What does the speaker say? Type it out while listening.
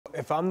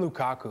If I'm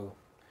Lukaku,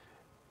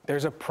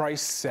 there's a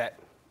price set.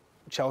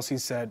 Chelsea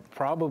said,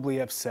 probably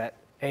have set,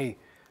 hey,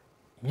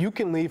 you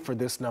can leave for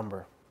this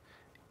number.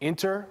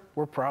 Inter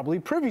were probably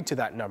privy to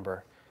that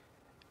number.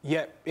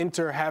 Yet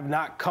Inter have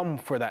not come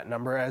for that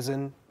number, as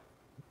in,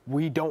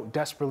 we don't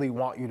desperately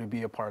want you to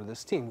be a part of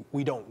this team.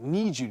 We don't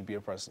need you to be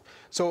a part of this team.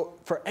 So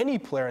for any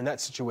player in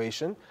that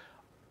situation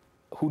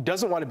who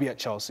doesn't want to be at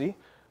Chelsea,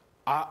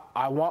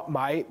 I want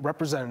my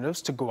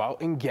representatives to go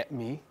out and get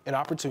me an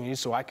opportunity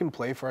so I can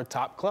play for a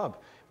top club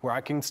where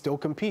I can still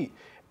compete.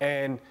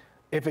 And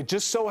if it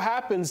just so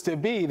happens to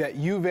be that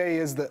Juve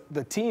is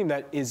the team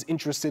that is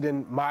interested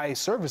in my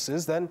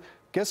services, then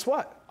guess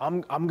what?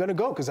 I'm going to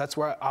go because that's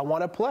where I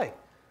want to play.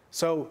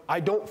 So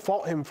I don't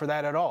fault him for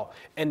that at all.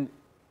 And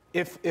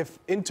if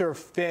Inter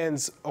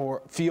fans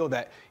feel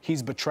that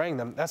he's betraying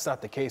them, that's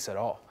not the case at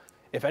all.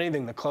 If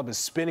anything, the club is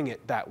spinning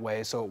it that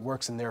way so it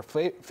works in their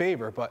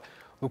favor. But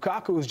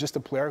Lukaku is just a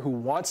player who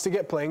wants to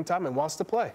get playing time and wants to play.